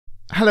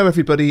Hello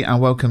everybody and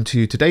welcome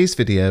to today's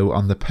video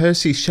on the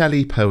Percy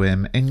Shelley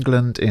poem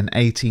England in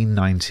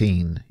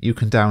 1819. You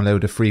can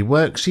download a free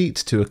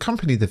worksheet to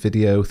accompany the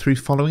video through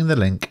following the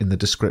link in the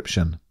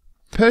description.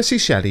 Percy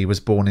Shelley was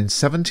born in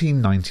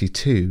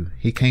 1792.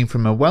 He came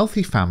from a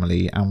wealthy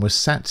family and was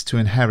set to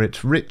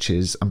inherit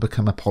riches and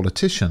become a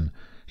politician.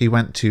 He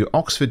went to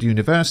Oxford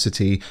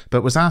University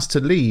but was asked to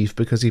leave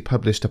because he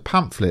published a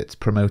pamphlet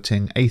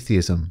promoting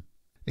atheism.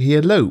 He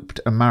eloped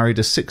and married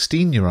a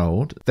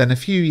 16-year-old, then a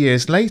few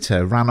years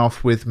later ran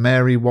off with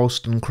Mary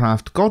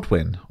Wollstonecraft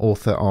Godwin,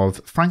 author of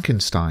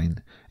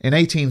Frankenstein. In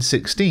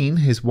 1816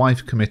 his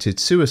wife committed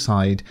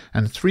suicide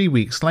and 3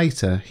 weeks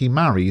later he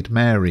married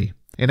Mary.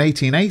 In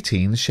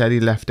 1818 Shelley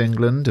left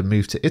England and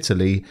moved to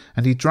Italy,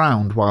 and he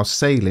drowned while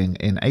sailing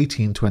in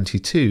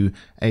 1822,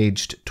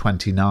 aged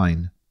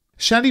 29.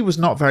 Shelley was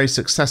not very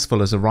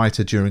successful as a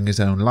writer during his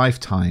own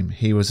lifetime.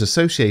 He was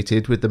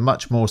associated with the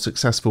much more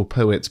successful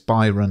poets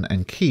Byron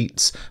and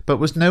Keats, but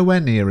was nowhere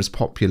near as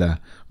popular.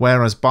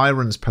 Whereas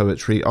Byron's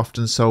poetry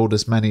often sold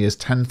as many as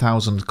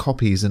 10,000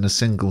 copies in a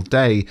single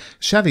day,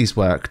 Shelley's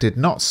work did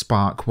not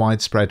spark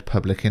widespread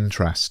public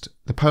interest.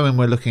 The poem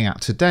we're looking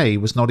at today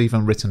was not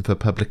even written for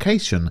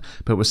publication,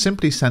 but was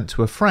simply sent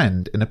to a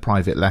friend in a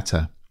private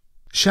letter.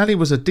 Shelley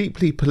was a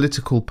deeply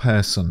political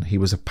person. He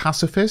was a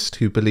pacifist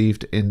who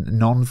believed in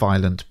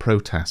non-violent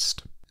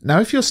protest. Now,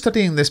 if you're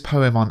studying this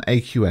poem on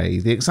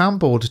AQA, the exam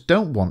board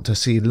don't want to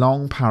see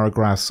long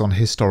paragraphs on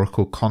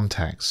historical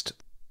context.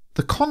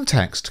 The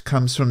context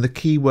comes from the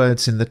key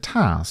words in the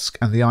task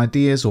and the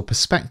ideas or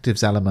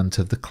perspectives element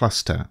of the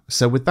cluster.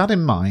 So with that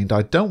in mind,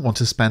 I don't want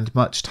to spend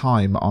much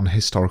time on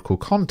historical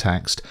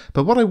context,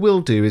 but what I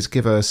will do is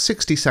give a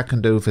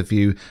 60-second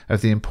overview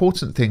of the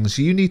important things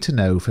you need to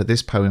know for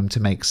this poem to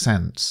make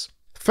sense.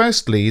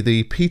 Firstly,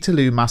 the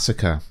Peterloo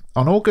Massacre.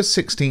 On August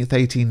 16,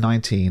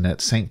 1819, at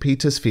St.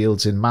 Peter's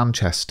Fields in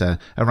Manchester,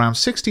 around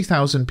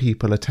 60,000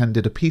 people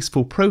attended a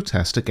peaceful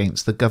protest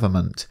against the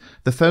government.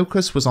 The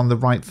focus was on the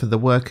right for the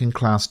working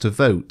class to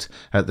vote.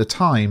 At the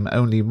time,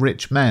 only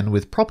rich men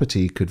with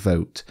property could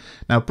vote.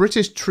 Now,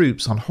 British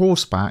troops on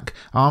horseback,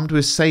 armed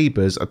with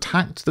sabres,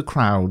 attacked the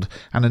crowd,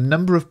 and a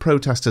number of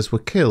protesters were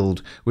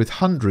killed, with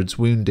hundreds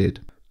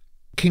wounded.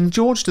 King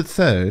George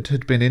III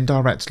had been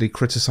indirectly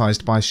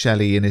criticised by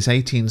Shelley in his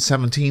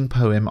 1817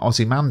 poem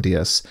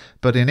Ozymandias,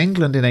 but in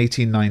England in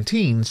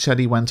 1819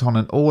 Shelley went on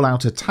an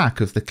all-out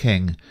attack of the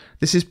king.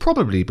 This is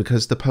probably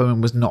because the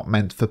poem was not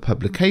meant for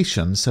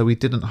publication, so he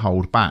didn't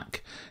hold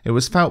back. It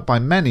was felt by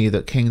many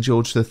that King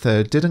George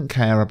III didn't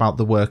care about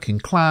the working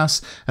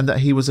class and that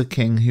he was a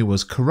king who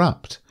was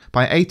corrupt.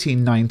 By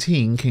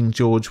 1819, King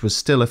George was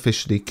still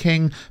officially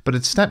king, but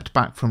had stepped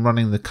back from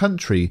running the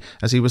country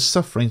as he was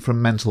suffering from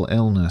mental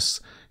illness.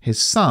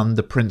 His son,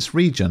 the Prince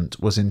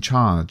Regent, was in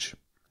charge.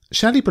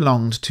 Shelley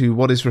belonged to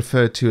what is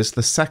referred to as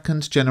the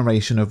second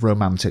generation of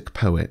Romantic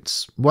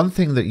poets. One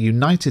thing that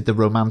united the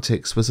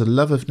Romantics was a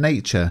love of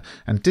nature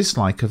and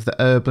dislike of the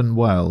urban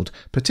world,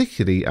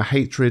 particularly a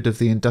hatred of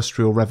the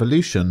Industrial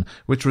Revolution,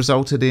 which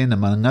resulted in,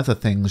 among other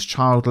things,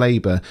 child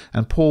labour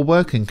and poor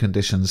working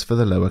conditions for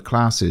the lower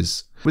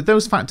classes. With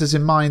those factors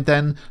in mind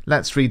then,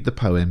 let's read the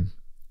poem.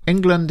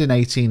 England in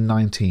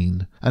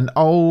 1819. An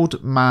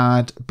old,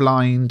 mad,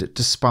 blind,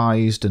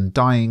 despised and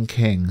dying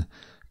king.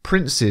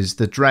 Princes,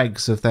 the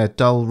dregs of their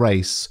dull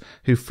race,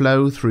 who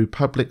flow through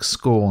public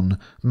scorn,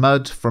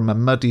 mud from a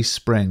muddy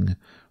spring.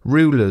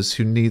 Rulers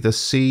who neither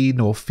see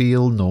nor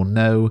feel nor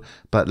know,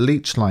 but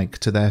leech-like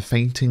to their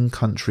fainting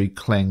country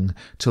cling,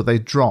 till they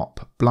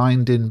drop,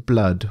 blind in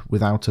blood,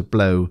 without a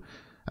blow.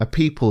 A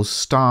people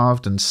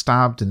starved and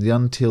stabbed in the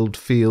untilled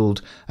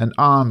field, an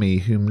army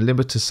whom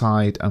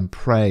liberticide and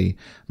prey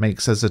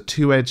makes as a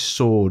two-edged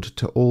sword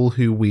to all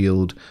who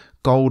wield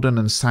golden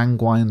and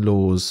sanguine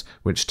laws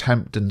which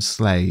tempt and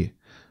slay.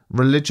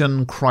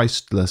 Religion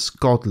Christless,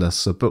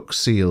 godless, a book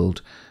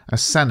sealed, a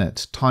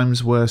senate,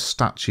 time's worst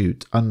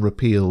statute,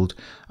 unrepealed,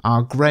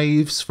 our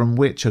graves from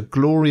which a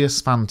glorious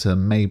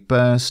phantom may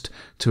burst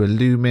to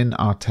illumine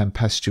our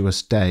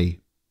tempestuous day.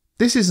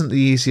 This isn't the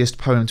easiest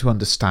poem to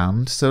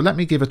understand, so let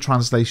me give a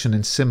translation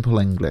in simple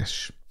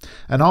English.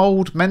 An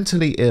old,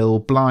 mentally ill,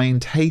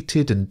 blind,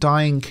 hated and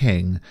dying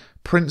king,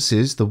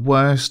 princes, the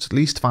worst,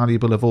 least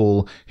valuable of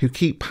all, who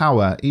keep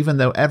power even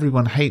though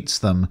everyone hates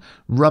them,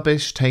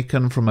 rubbish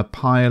taken from a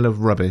pile of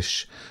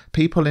rubbish,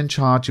 people in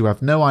charge who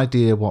have no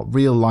idea what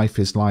real life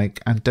is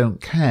like and don't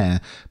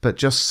care, but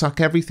just suck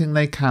everything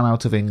they can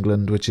out of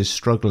England which is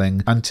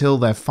struggling until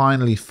they're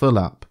finally full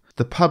up.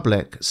 The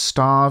public,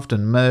 starved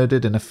and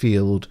murdered in a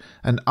field,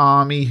 an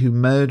army who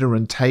murder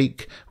and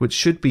take, which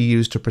should be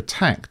used to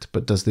protect,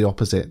 but does the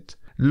opposite.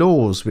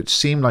 Laws which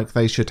seem like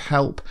they should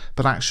help,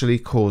 but actually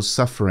cause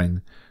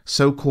suffering.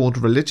 So-called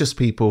religious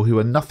people who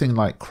are nothing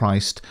like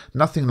Christ,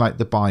 nothing like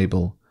the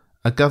Bible.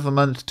 A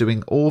government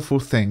doing awful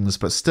things,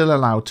 but still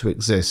allowed to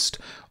exist.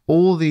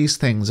 All these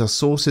things are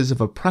sources of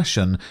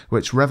oppression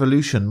which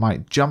revolution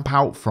might jump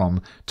out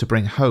from to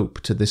bring hope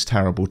to this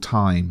terrible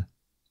time.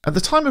 At the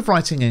time of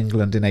writing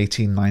England in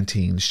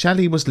 1819,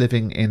 Shelley was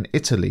living in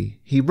Italy.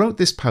 He wrote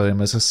this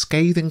poem as a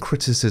scathing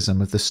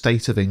criticism of the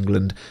state of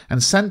England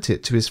and sent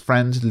it to his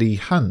friend Leigh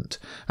Hunt.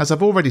 As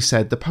I've already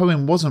said, the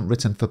poem wasn't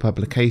written for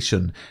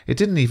publication. It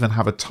didn't even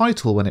have a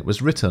title when it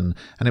was written,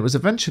 and it was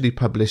eventually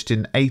published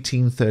in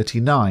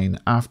 1839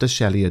 after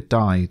Shelley had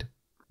died.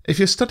 If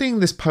you're studying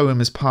this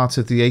poem as part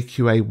of the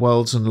AQA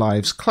Worlds and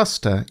Lives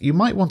cluster, you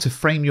might want to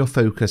frame your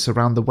focus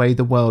around the way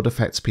the world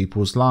affects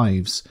people's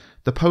lives.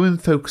 The poem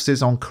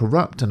focuses on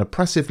corrupt and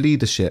oppressive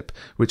leadership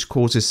which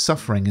causes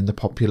suffering in the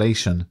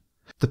population.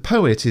 The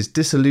poet is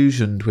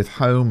disillusioned with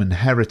home and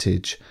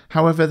heritage.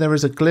 However, there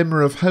is a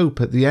glimmer of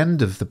hope at the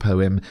end of the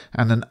poem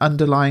and an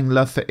underlying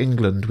love for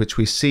England which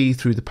we see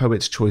through the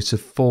poet's choice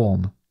of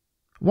form.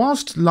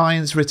 Whilst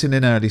Lines Written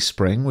in Early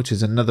Spring, which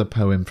is another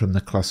poem from the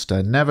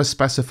cluster, never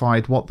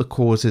specified what the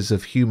causes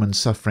of human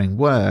suffering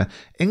were,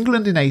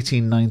 England in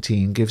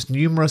 1819 gives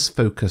numerous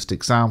focused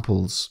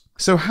examples.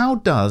 So how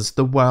does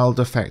the world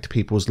affect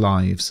people's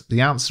lives?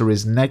 The answer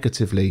is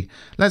negatively.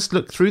 Let's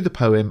look through the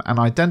poem and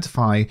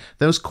identify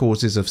those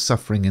causes of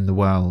suffering in the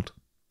world.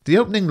 The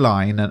opening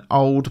line, an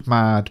old,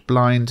 mad,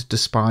 blind,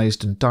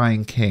 despised and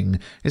dying king,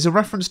 is a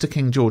reference to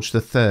King George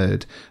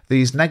III.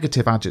 These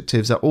negative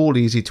adjectives are all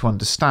easy to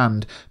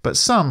understand, but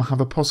some have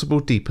a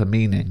possible deeper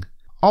meaning.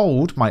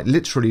 Old might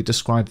literally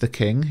describe the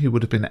king, who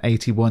would have been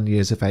 81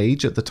 years of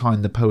age at the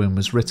time the poem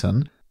was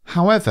written.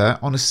 However,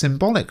 on a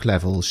symbolic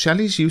level,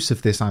 Shelley's use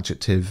of this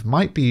adjective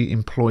might be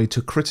employed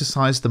to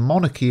criticise the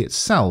monarchy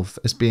itself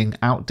as being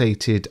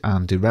outdated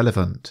and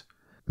irrelevant.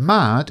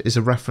 Mad is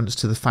a reference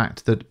to the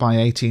fact that by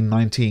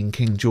 1819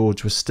 King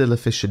George was still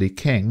officially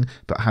king,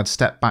 but had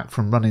stepped back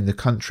from running the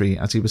country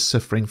as he was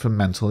suffering from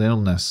mental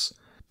illness.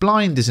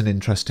 Blind is an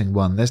interesting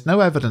one. There's no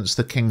evidence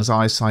the king's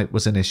eyesight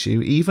was an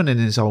issue, even in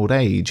his old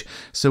age,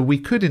 so we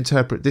could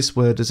interpret this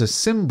word as a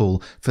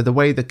symbol for the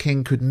way the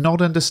king could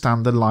not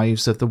understand the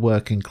lives of the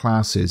working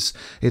classes.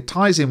 It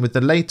ties in with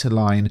the later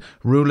line,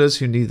 rulers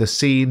who neither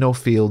see nor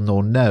feel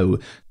nor know,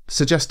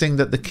 suggesting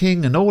that the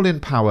king and all in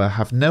power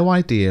have no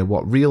idea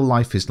what real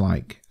life is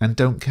like and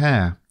don't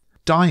care.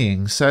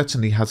 Dying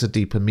certainly has a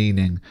deeper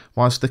meaning.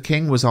 Whilst the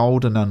king was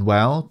old and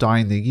unwell,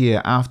 dying the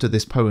year after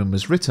this poem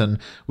was written,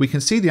 we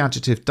can see the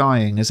adjective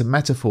dying as a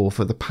metaphor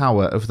for the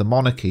power of the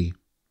monarchy.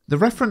 The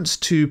reference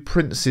to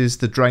princes,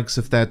 the dregs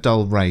of their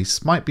dull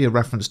race, might be a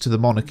reference to the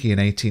monarchy in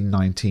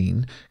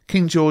 1819.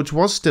 King George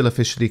was still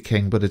officially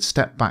king but had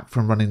stepped back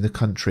from running the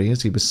country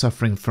as he was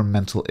suffering from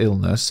mental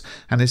illness,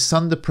 and his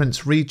son the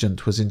Prince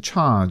Regent was in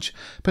charge.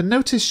 But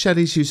notice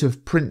Shelley's use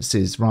of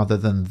princes rather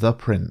than the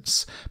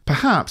prince.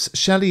 Perhaps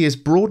Shelley is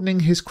broadening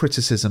his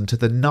criticism to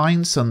the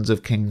 9 sons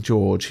of King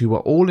George who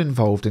were all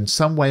involved in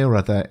some way or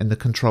other in the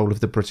control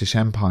of the British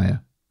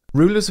Empire.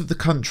 Rulers of the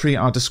country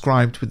are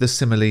described with the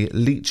simile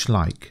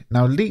leech-like.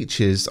 Now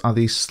leeches are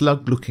these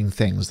slug-looking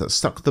things that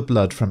suck the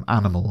blood from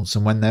animals,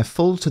 and when they're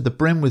full to the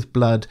brim with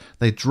blood,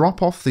 they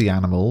drop off the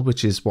animal,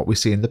 which is what we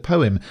see in the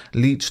poem.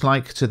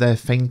 Leech-like to their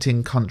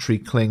fainting country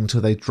cling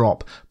till they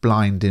drop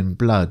blind in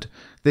blood.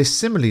 This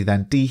simile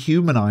then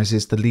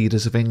dehumanises the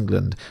leaders of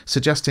England,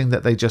 suggesting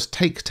that they just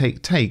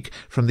take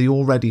from the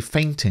already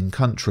fainting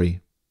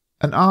country.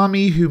 An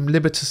army whom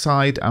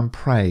liberticide and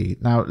prey.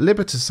 Now,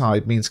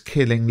 liberticide means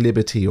killing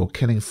liberty or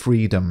killing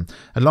freedom.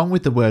 Along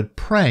with the word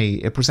prey,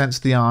 it presents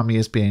the army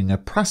as being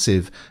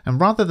oppressive,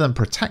 and rather than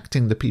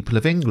protecting the people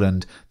of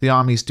England, the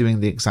army's doing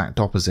the exact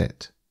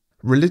opposite.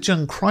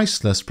 Religion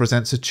Christless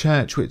presents a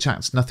church which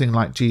acts nothing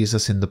like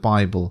Jesus in the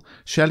Bible.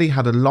 Shelley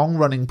had a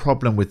long-running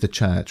problem with the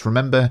church.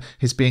 Remember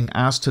his being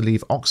asked to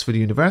leave Oxford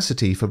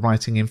University for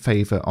writing in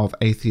favour of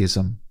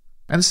atheism.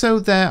 And so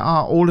there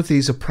are all of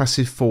these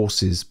oppressive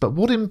forces, but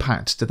what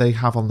impact do they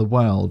have on the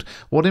world?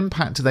 What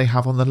impact do they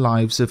have on the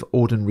lives of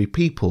ordinary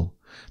people?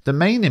 The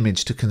main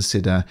image to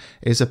consider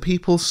is a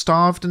people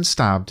starved and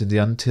stabbed in the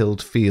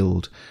untilled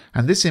field,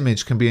 and this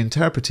image can be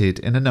interpreted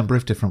in a number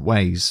of different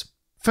ways.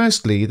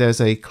 Firstly,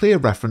 there's a clear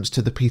reference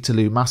to the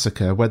Peterloo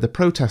massacre where the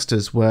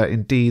protesters were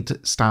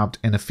indeed stabbed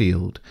in a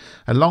field.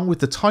 Along with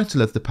the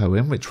title of the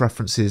poem, which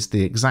references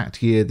the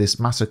exact year this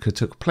massacre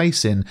took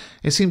place in,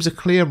 it seems a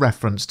clear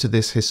reference to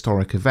this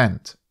historic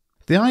event.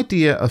 The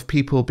idea of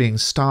people being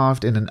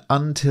starved in an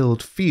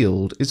untilled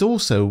field is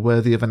also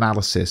worthy of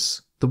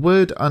analysis. The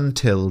word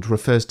untilled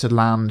refers to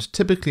land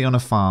typically on a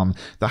farm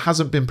that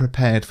hasn't been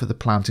prepared for the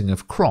planting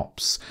of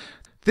crops.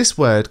 This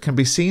word can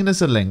be seen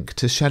as a link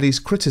to Shelley's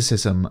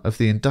criticism of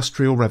the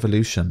Industrial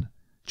Revolution.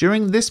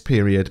 During this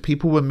period,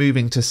 people were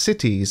moving to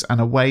cities and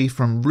away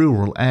from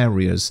rural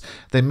areas.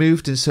 They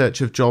moved in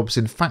search of jobs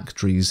in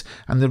factories,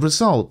 and the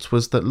result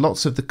was that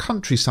lots of the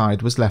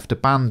countryside was left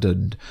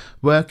abandoned.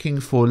 Working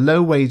for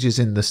low wages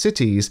in the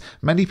cities,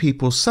 many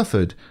people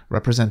suffered,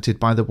 represented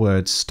by the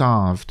word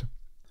starved.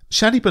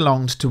 Shelley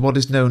belonged to what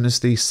is known as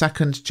the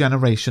second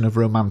generation of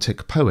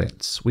Romantic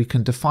poets. We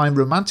can define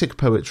Romantic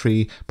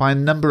poetry by a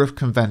number of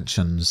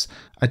conventions: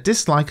 a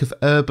dislike of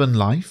urban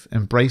life,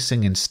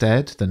 embracing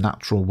instead the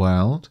natural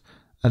world,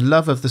 a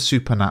love of the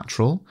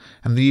supernatural,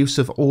 and the use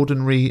of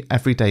ordinary,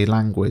 everyday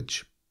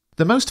language.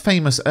 The most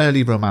famous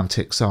early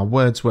romantics are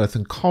Wordsworth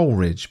and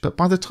Coleridge, but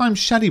by the time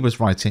Shelley was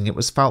writing it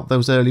was felt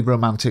those early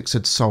romantics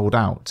had sold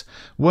out.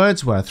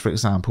 Wordsworth, for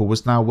example,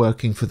 was now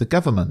working for the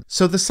government,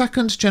 so the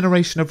second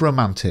generation of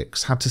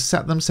romantics had to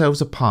set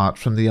themselves apart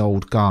from the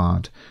old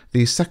guard.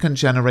 These second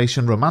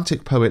generation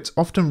romantic poets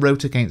often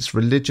wrote against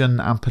religion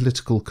and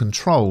political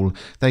control.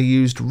 They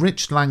used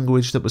rich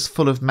language that was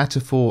full of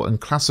metaphor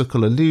and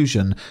classical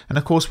allusion, and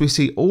of course we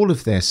see all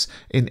of this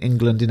in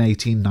England in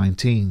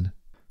 1819.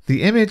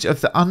 The image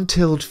of the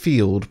untilled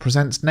field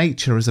presents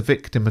nature as a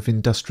victim of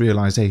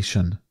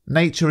industrialisation.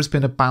 Nature has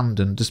been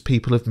abandoned as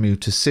people have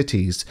moved to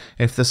cities.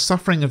 If the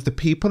suffering of the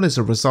people is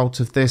a result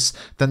of this,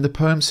 then the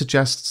poem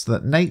suggests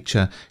that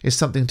nature is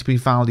something to be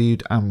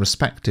valued and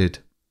respected.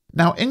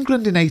 Now,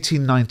 England in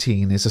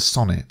 1819 is a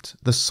sonnet.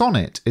 The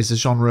sonnet is a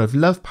genre of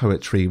love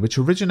poetry which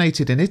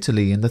originated in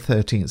Italy in the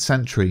 13th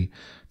century.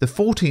 The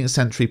 14th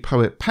century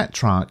poet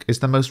Petrarch is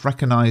the most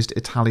recognised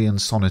Italian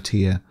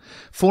sonneteer.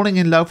 Falling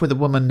in love with a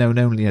woman known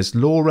only as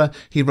Laura,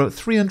 he wrote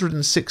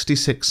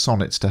 366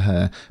 sonnets to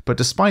her, but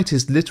despite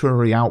his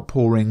literary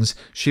outpourings,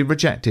 she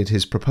rejected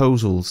his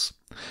proposals.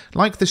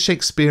 Like the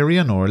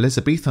Shakespearean or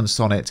Elizabethan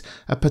sonnet,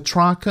 a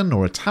Petrarchan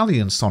or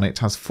Italian sonnet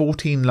has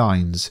 14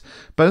 lines.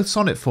 Both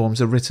sonnet forms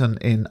are written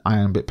in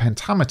iambic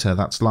pentameter,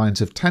 that's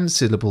lines of 10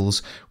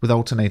 syllables with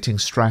alternating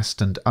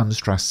stressed and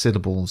unstressed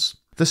syllables.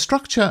 The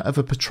structure of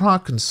a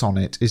Petrarchan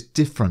sonnet is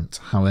different,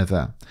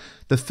 however.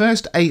 The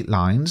first 8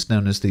 lines,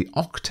 known as the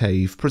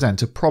octave,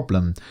 present a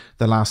problem.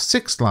 The last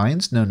 6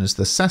 lines, known as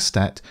the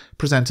sestet,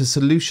 present a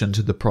solution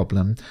to the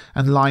problem,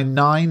 and line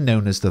 9,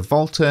 known as the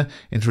volta,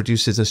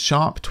 introduces a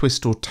sharp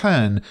twist or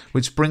turn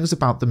which brings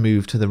about the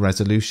move to the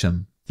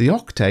resolution. The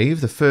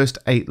octave, the first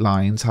 8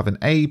 lines, have an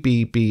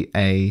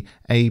A-B-B-A,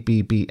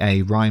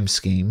 A-B-B-A rhyme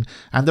scheme,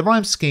 and the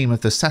rhyme scheme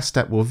of the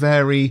sestet will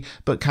vary,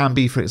 but can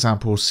be, for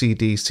example,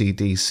 C-D,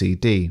 C-D,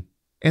 C-D.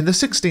 In the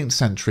 16th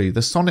century,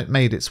 the sonnet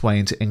made its way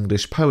into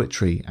English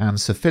poetry, and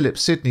Sir Philip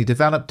Sidney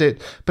developed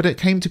it, but it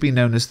came to be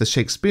known as the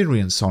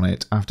Shakespearean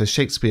sonnet after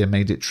Shakespeare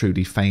made it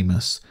truly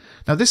famous.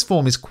 Now, this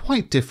form is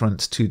quite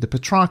different to the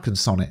Petrarchan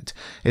sonnet.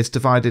 It's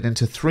divided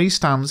into 3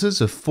 stanzas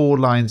of 4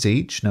 lines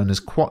each, known as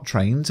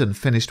quatrains, and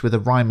finished with a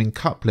rhyming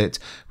couplet,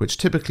 which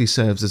typically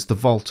serves as the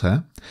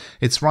volta.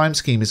 Its rhyme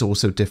scheme is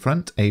also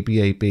different,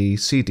 A-B-A-B,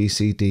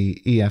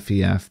 C-D-C-D,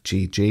 E-F-E-F,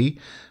 G-G.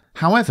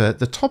 However,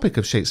 the topic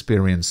of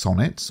Shakespearean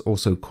sonnets,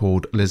 also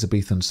called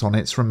Elizabethan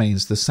sonnets,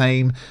 remains the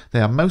same. They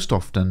are most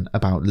often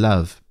about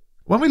love.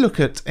 When we look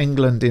at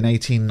England in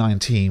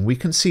 1819, we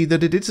can see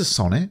that it is a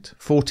sonnet,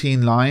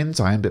 14 lines,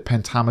 iambic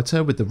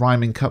pentameter, with the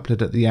rhyming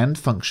couplet at the end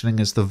functioning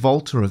as the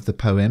volta of the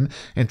poem,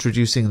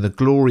 introducing the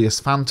glorious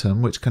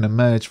phantom which can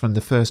emerge from the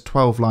first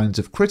 12 lines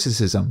of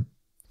criticism.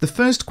 The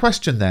first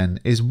question then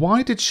is,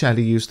 why did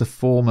Shelley use the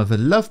form of a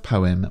love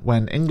poem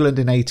when England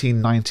in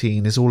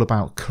 1819 is all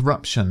about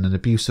corruption and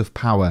abuse of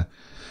power?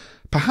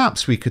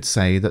 Perhaps we could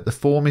say that the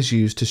form is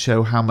used to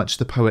show how much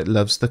the poet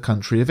loves the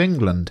country of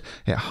England.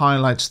 It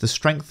highlights the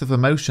strength of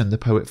emotion the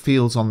poet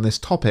feels on this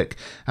topic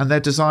and their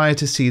desire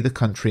to see the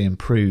country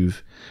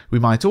improve. We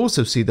might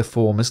also see the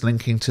form as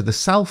linking to the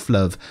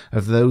self-love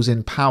of those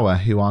in power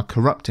who are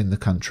corrupting the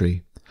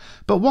country.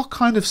 But what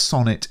kind of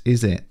sonnet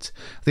is it?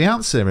 The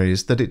answer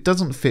is that it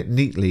doesn't fit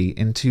neatly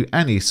into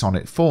any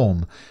sonnet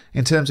form.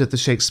 In terms of the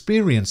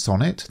Shakespearean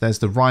sonnet, there's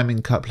the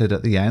rhyming couplet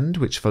at the end,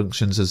 which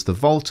functions as the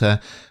volta,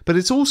 but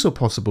it's also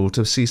possible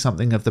to see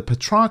something of the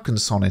Petrarchan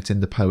sonnet in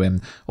the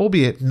poem,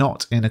 albeit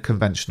not in a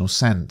conventional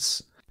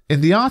sense. In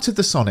The Art of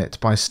the Sonnet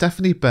by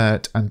Stephanie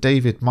Burt and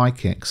David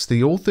Mykix,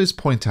 the authors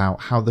point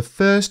out how the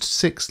first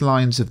 6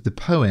 lines of the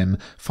poem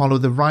follow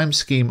the rhyme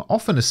scheme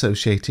often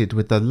associated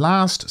with the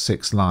last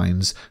 6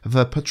 lines of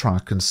a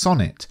Petrarchan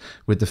sonnet,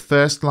 with the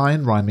first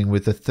line rhyming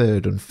with the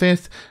 3rd and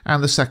 5th,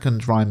 and the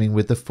second rhyming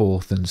with the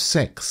 4th and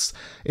 6th.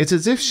 It's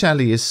as if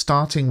Shelley is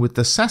starting with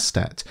the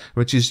sestet,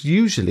 which is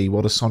usually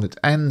what a sonnet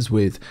ends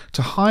with,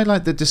 to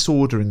highlight the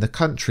disorder in the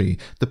country.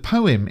 The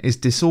poem is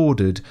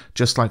disordered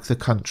just like the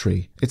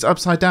country. It's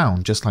upside down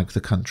just like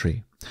the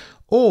country.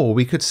 Or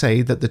we could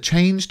say that the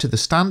change to the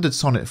standard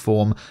sonnet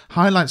form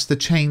highlights the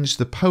change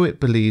the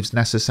poet believes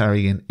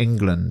necessary in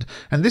England,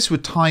 and this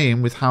would tie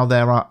in with how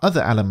there are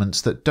other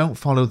elements that don't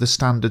follow the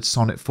standard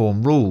sonnet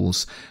form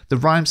rules. The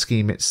rhyme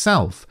scheme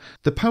itself.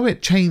 The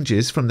poet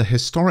changes from the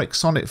historic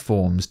sonnet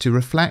forms to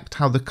reflect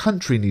how the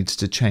country needs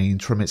to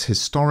change from its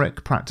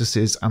historic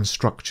practices and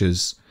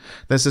structures.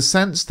 There's a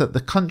sense that the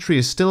country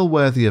is still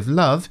worthy of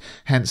love,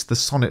 hence the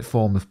sonnet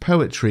form of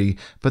poetry,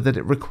 but that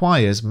it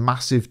requires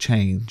massive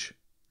change.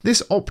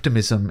 This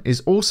optimism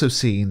is also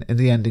seen in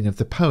the ending of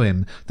the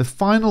poem. The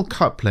final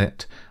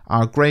couplet,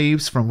 "Our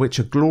graves from which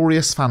a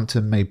glorious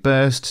phantom may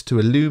burst to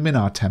illumine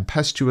our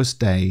tempestuous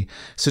day,"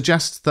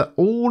 suggests that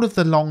all of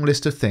the long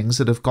list of things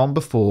that have gone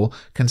before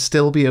can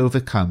still be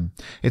overcome.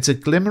 It's a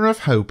glimmer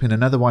of hope in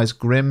an otherwise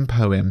grim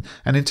poem,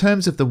 and in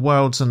terms of the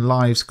worlds and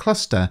lives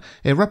cluster,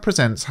 it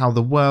represents how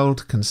the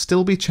world can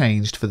still be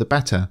changed for the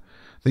better.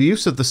 The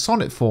use of the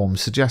sonnet form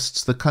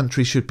suggests the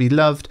country should be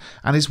loved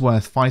and is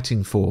worth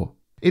fighting for.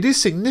 It is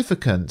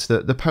significant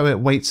that the poet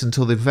waits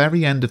until the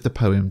very end of the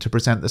poem to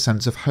present the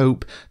sense of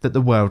hope that the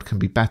world can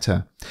be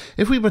better.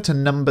 If we were to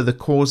number the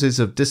causes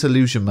of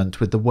disillusionment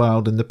with the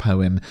world in the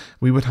poem,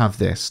 we would have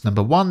this: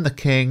 number 1, the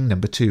king;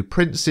 number 2,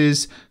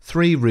 princes;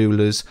 3,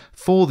 rulers;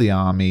 4, the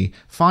army;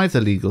 5,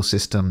 the legal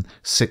system;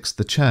 6,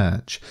 the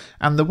church.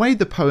 And the way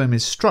the poem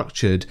is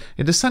structured,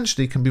 it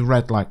essentially can be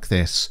read like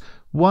this: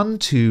 1,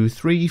 2,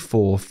 3,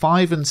 4,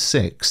 5 and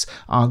 6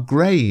 are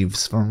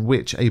graves from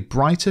which a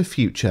brighter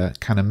future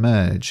can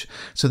emerge.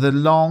 So the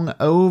long,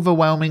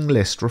 overwhelming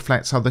list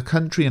reflects how the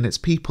country and its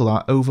people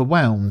are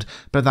overwhelmed,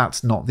 but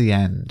that's not the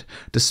end.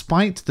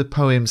 Despite the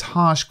poem's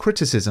harsh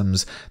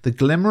criticisms, the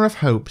glimmer of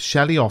hope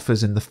Shelley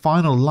offers in the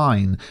final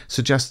line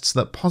suggests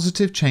that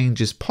positive change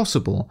is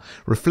possible,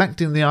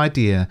 reflecting the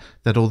idea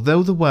that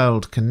although the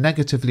world can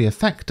negatively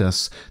affect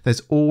us,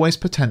 there's always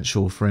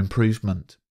potential for improvement.